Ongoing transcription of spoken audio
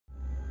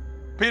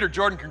Peter,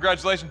 Jordan,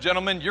 congratulations,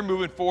 gentlemen. You're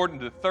moving forward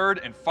into the third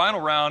and final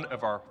round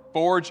of our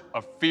Forge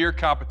of Fear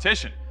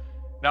competition.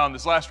 Now, in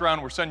this last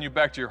round, we're sending you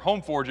back to your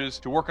home forges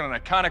to work on an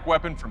iconic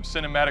weapon from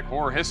cinematic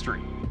horror history.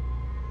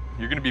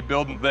 You're gonna be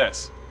building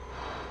this.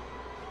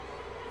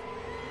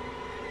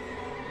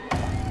 The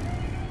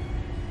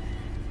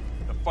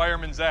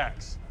Fireman's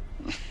Axe.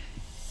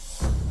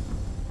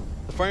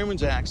 The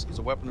Fireman's Axe is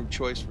a weapon of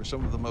choice for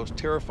some of the most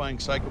terrifying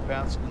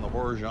psychopaths in the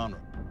horror genre.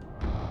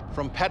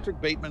 From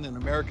Patrick Bateman in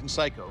American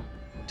Psycho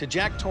to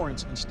Jack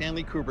Torrance in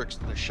Stanley Kubrick's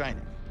The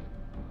Shining.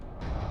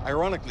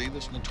 Ironically,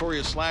 this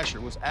notorious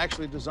slasher was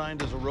actually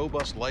designed as a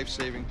robust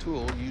life-saving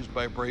tool used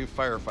by brave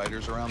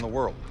firefighters around the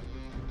world.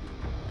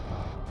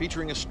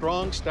 Featuring a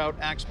strong, stout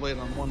axe blade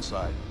on one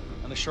side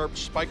and a sharp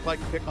spike-like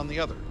pick on the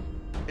other.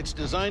 It's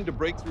designed to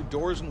break through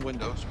doors and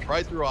windows,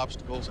 pry through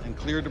obstacles, and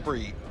clear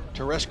debris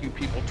to rescue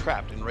people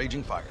trapped in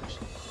raging fires.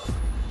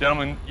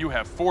 Gentlemen, you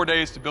have 4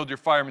 days to build your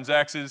Fireman's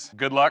Axes.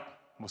 Good luck.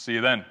 We'll see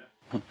you then.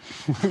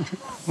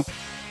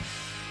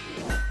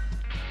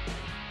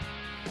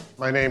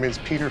 My name is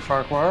Peter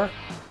Farquhar.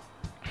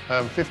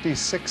 I'm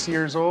 56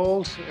 years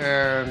old,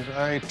 and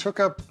I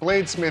took up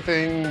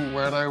bladesmithing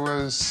when I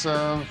was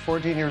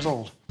 14 years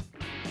old.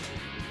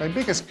 My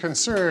biggest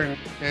concern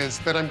is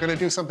that I'm going to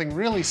do something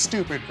really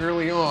stupid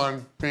early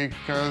on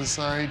because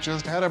I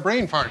just had a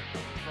brain fart.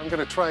 I'm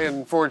going to try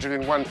and forge it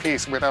in one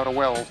piece without a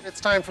weld.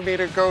 It's time for me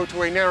to go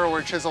to a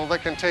narrower chisel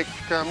that can take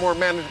more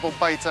manageable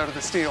bites out of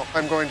the steel.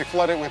 I'm going to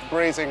flood it with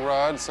grazing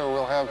rods, so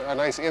we'll have a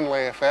nice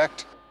inlay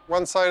effect.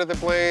 One side of the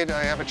blade,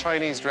 I have a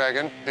Chinese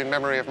dragon in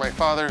memory of my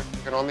father,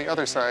 and on the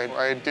other side,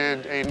 I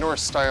did a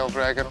Norse-style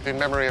dragon in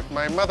memory of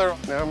my mother.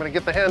 Now I'm going to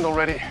get the handle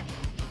ready.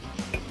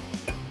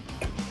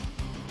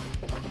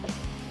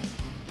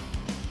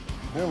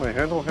 Yeah, my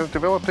handle has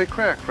developed a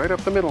crack right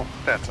up the middle.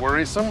 That's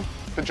worrisome.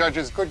 The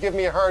judges could give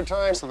me a hard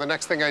time, so the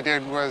next thing I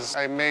did was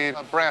I made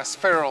a brass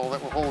ferrule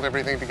that will hold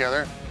everything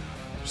together.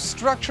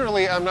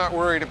 Structurally, I'm not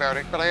worried about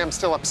it, but I am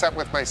still upset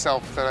with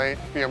myself that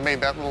I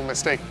made that little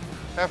mistake.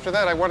 After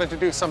that, I wanted to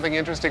do something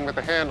interesting with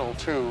the handle,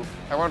 too.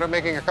 I wound up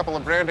making a couple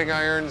of branding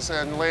irons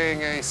and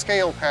laying a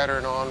scale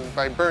pattern on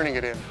by burning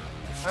it in.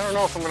 I don't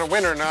know if I'm going to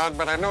win or not,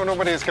 but I know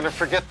nobody's going to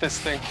forget this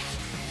thing.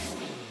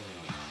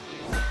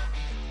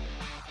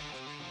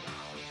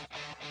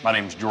 My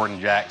name's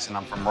Jordan Jackson.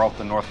 I'm from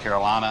Ralston, North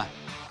Carolina.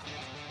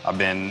 I've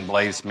been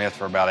bladesmith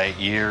for about 8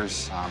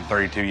 years. I'm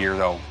 32 years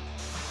old.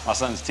 My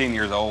son's 10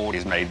 years old.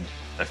 He's made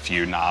a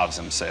few knives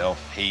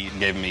himself. He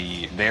gave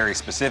me very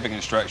specific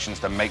instructions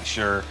to make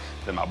sure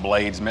that my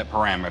blades met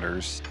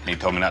parameters. He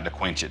told me not to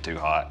quench it too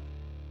hot.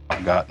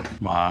 I've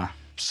got my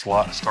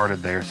slot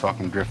started there so I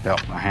can drift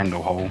out my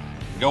handle hole.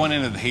 Going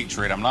into the heat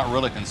treat, I'm not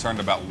really concerned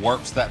about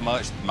warps that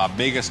much. My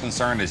biggest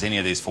concern is any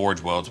of these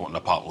forge welds wanting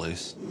to pop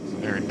loose. It's a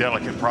very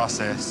delicate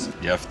process.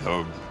 Yeah, if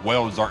the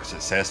welds aren't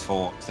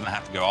successful, then I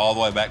have to go all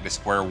the way back to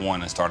square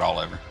one and start all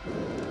over.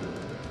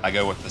 I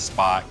go with the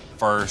spike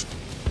first,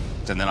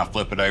 and then I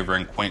flip it over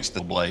and quench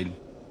the blade.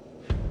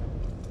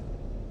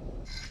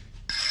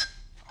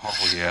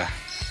 Oh yeah,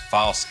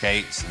 file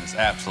skates, and it's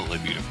absolutely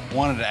beautiful.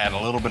 Wanted to add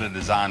a little bit of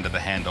design to the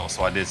handle,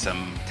 so I did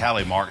some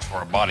tally marks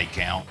for a body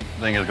count. I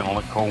think it's gonna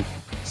look cool.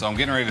 So I'm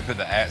getting ready to put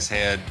the axe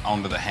head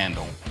onto the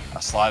handle. I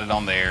slide it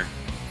on there,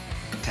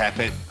 tap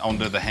it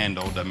onto the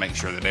handle to make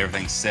sure that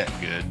everything's set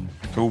good.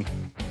 Cool.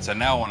 So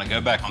now I want to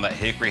go back on that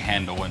hickory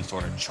handle and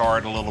sort of char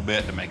it a little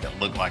bit to make it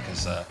look like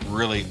it's a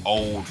really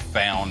old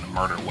found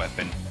murder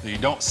weapon. You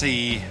don't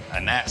see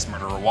an axe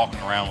murderer walking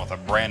around with a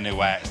brand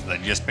new axe that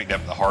they just picked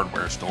up at the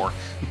hardware store.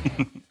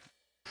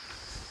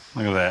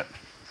 Look at that.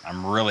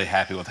 I'm really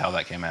happy with how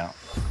that came out.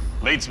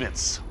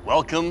 Bladesmiths,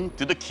 welcome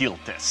to the kill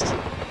test.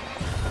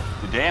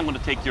 Today I'm going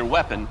to take your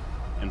weapon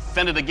and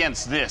fend it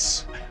against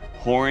this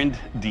horned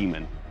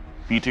demon.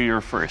 Peter,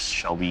 you're first.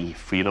 Shall we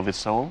free it of its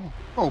soul?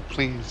 Oh,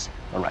 please.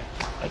 All right,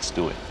 let's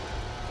do it.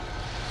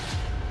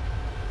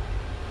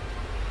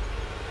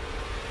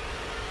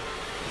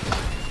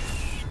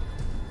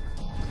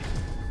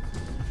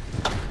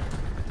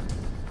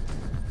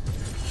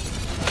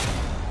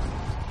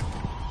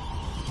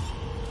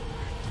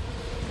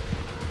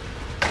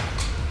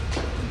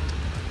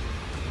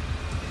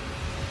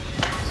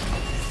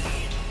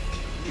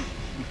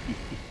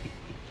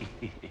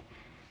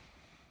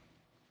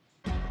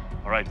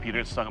 All right, Peter,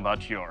 let's talk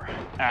about your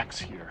axe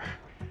here.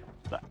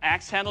 The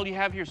axe handle you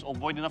have here is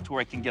ovoid enough to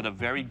where I can get a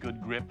very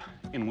good grip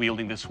in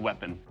wielding this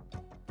weapon.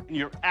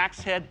 Your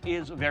axe head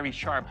is very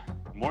sharp.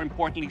 More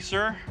importantly,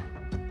 sir,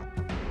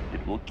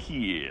 it will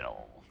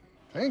kill.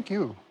 Thank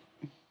you.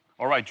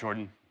 All right,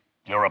 Jordan,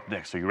 you're up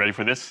next. Are you ready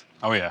for this?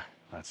 Oh yeah.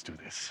 Let's do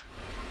this.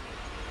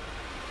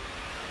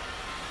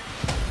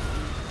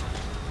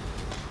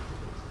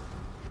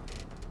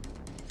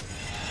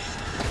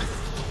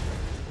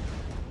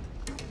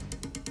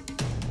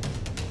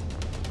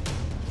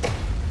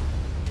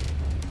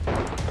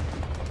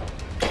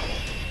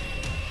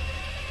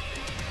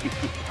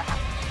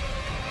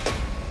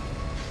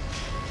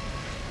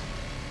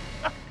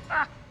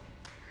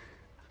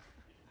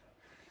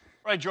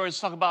 All right, George, let's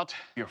talk about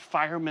your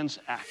fireman's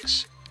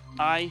axe.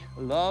 I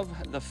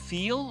love the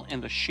feel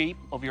and the shape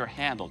of your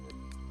handle.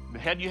 The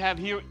head you have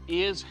here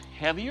is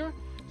heavier,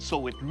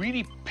 so it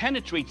really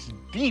penetrates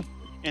deep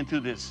into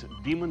this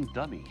demon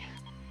dummy.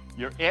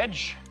 Your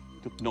edge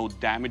took no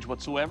damage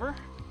whatsoever,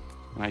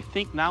 and I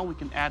think now we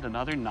can add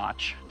another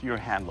notch to your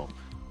handle.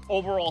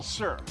 Overall,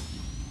 sir,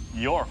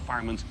 your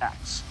fireman's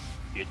axe,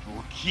 it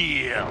will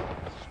kill.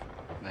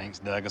 Thanks,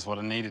 Doug. That's what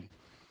I needed.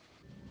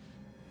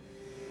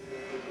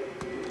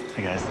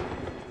 Hey, guys.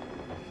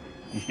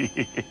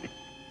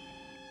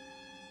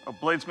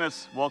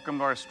 Bladesmiths, welcome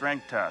to our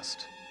strength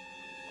test.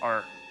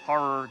 Our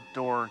horror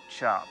door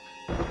chop.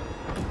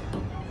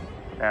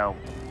 Now,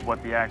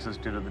 what the axes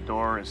do to the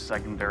door is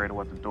secondary to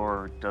what the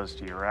door does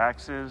to your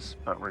axes,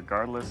 but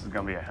regardless, it's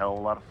gonna be a hell of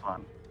a lot of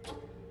fun.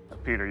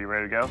 Peter, you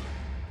ready to go?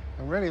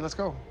 I'm ready, let's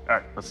go. All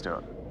right, let's do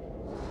it.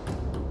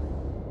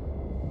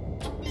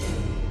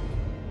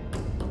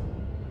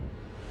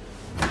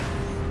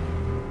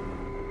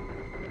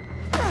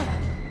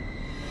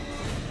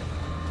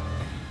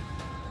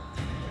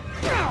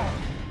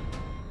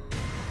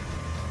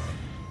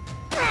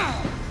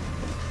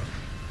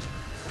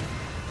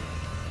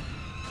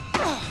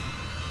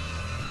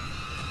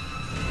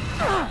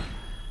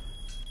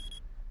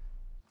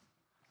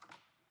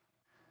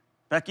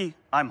 Becky,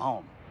 I'm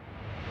home.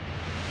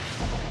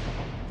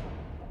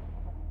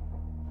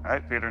 All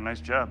right, Peter, nice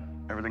job.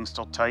 Everything's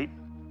still tight.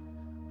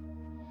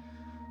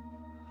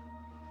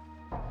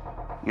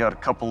 You got a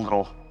couple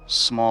little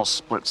small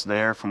splits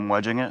there from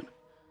wedging it.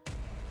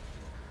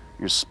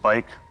 Your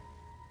spike,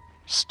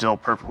 still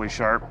perfectly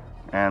sharp,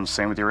 and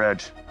same with your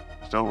edge.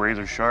 Still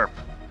razor sharp.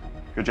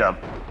 Good job.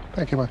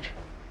 Thank you much.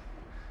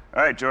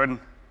 All right, Jordan,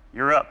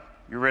 you're up.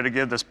 You ready to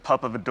give this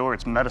pup of a door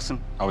its medicine?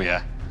 Oh,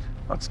 yeah.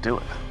 Let's do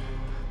it.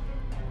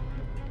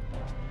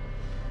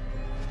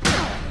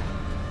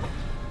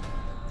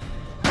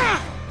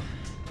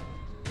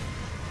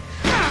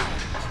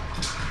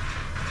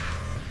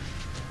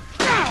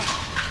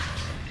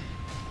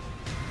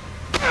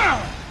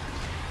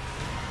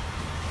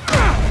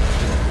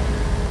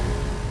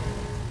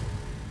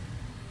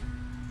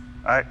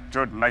 All right,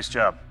 Jordan, nice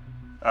job.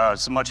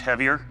 It's a much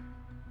heavier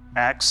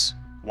axe,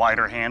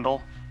 wider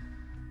handle,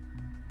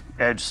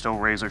 edge still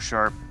razor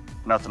sharp,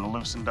 nothing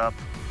loosened up.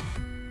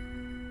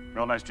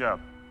 Real nice job.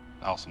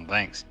 Awesome,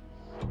 thanks.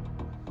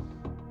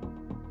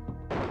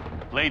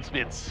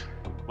 Bladesmiths,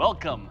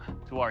 welcome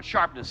to our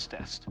sharpness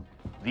test,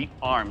 the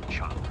arm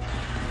chop.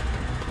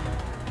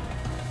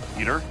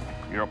 Peter,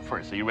 you're up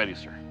first. Are you ready,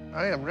 sir?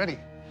 I am ready.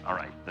 All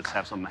right, let's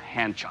have some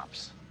hand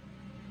chops.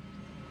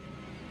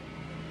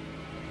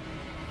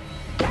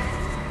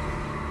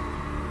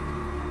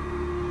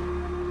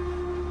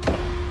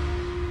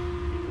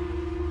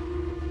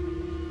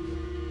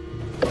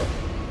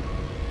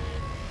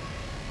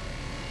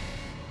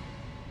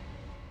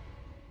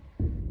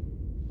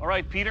 All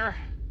right, Peter,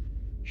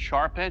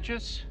 sharp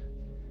edges,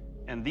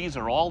 and these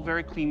are all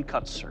very clean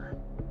cuts, sir.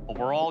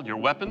 Overall, your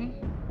weapon,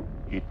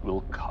 it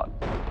will cut.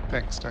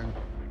 Thanks, Doug.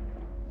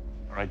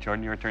 All right,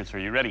 Jordan, your turn, sir.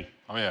 You ready?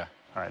 Oh, yeah.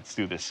 All right, let's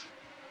do this.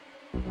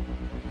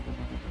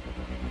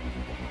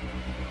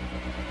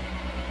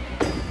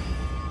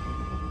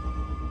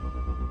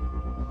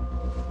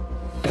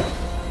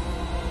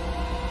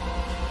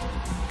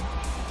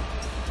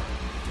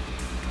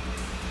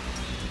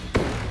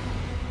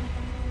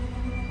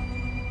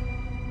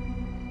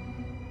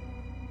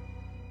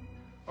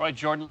 All right,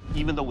 Jordan,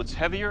 even though it's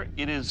heavier,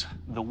 it is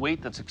the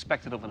weight that's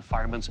expected of a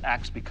fireman's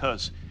axe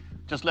because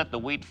just let the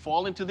weight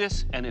fall into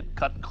this and it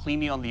cut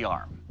cleanly on the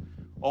arm.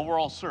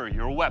 Overall, sir,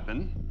 your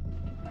weapon,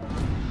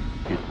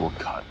 it will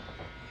cut.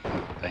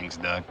 Thanks,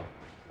 Doug.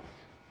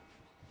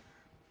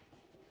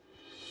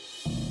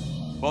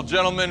 Well,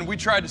 gentlemen, we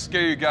tried to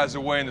scare you guys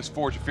away in this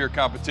Forge of Fear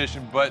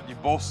competition, but you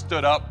both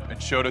stood up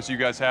and showed us you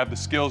guys have the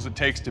skills it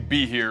takes to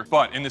be here.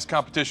 But in this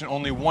competition,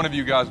 only one of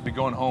you guys will be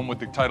going home with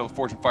the title of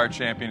Forge and Fire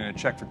Champion and a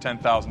check for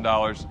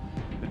 $10,000.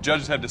 The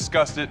judges had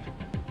discussed it.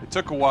 It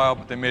took a while,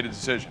 but they made a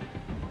decision.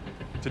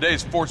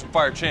 Today's Forge and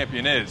Fire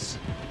Champion is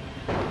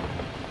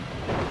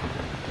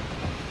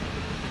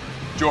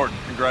Jordan.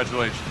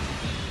 Congratulations.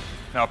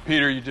 Now,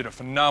 Peter, you did a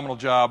phenomenal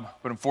job,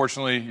 but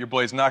unfortunately, your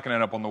blade's not going to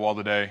end up on the wall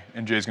today,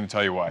 and Jay's going to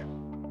tell you why.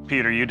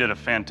 Peter, you did a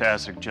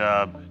fantastic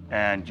job,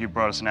 and you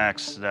brought us an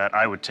axe that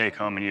I would take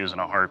home and use in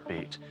a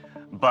heartbeat.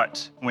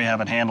 But we have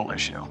a handle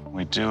issue.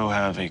 We do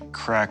have a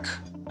crack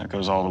that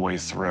goes all the way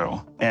through.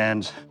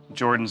 And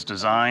Jordan's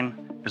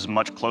design is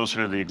much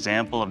closer to the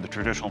example of the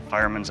traditional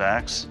fireman's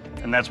axe,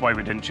 and that's why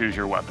we didn't choose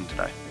your weapon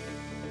today.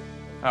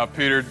 Now,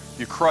 Peter,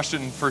 you crushed it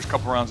in the first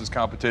couple rounds of this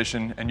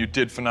competition, and you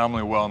did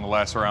phenomenally well in the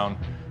last round.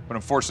 But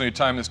unfortunately, the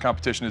time this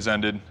competition has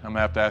ended. I'm going to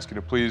have to ask you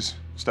to please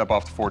step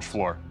off the forge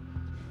floor.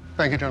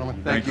 Thank you,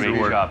 gentlemen. Thank you.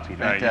 Good job,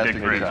 Peter. You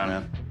did great,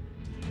 man.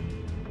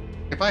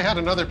 If I had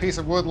another piece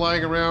of wood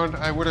lying around,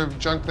 I would have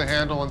junked the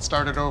handle and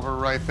started over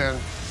right then.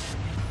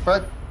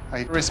 But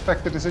I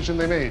respect the decision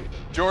they made.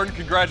 Jordan,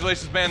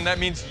 congratulations, man. That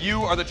means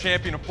you are the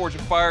champion of Forge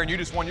and Fire, and you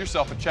just won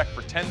yourself a check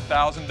for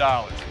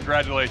 $10,000.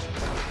 Congratulations.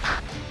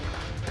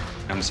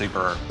 I'm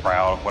super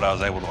proud of what I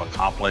was able to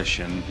accomplish,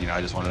 and I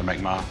just wanted to make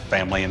my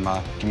family and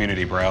my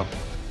community proud.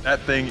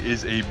 That thing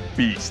is a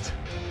beast.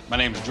 My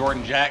name is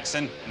Jordan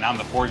Jackson, and I'm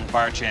the Forge and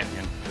Fire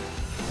Champion.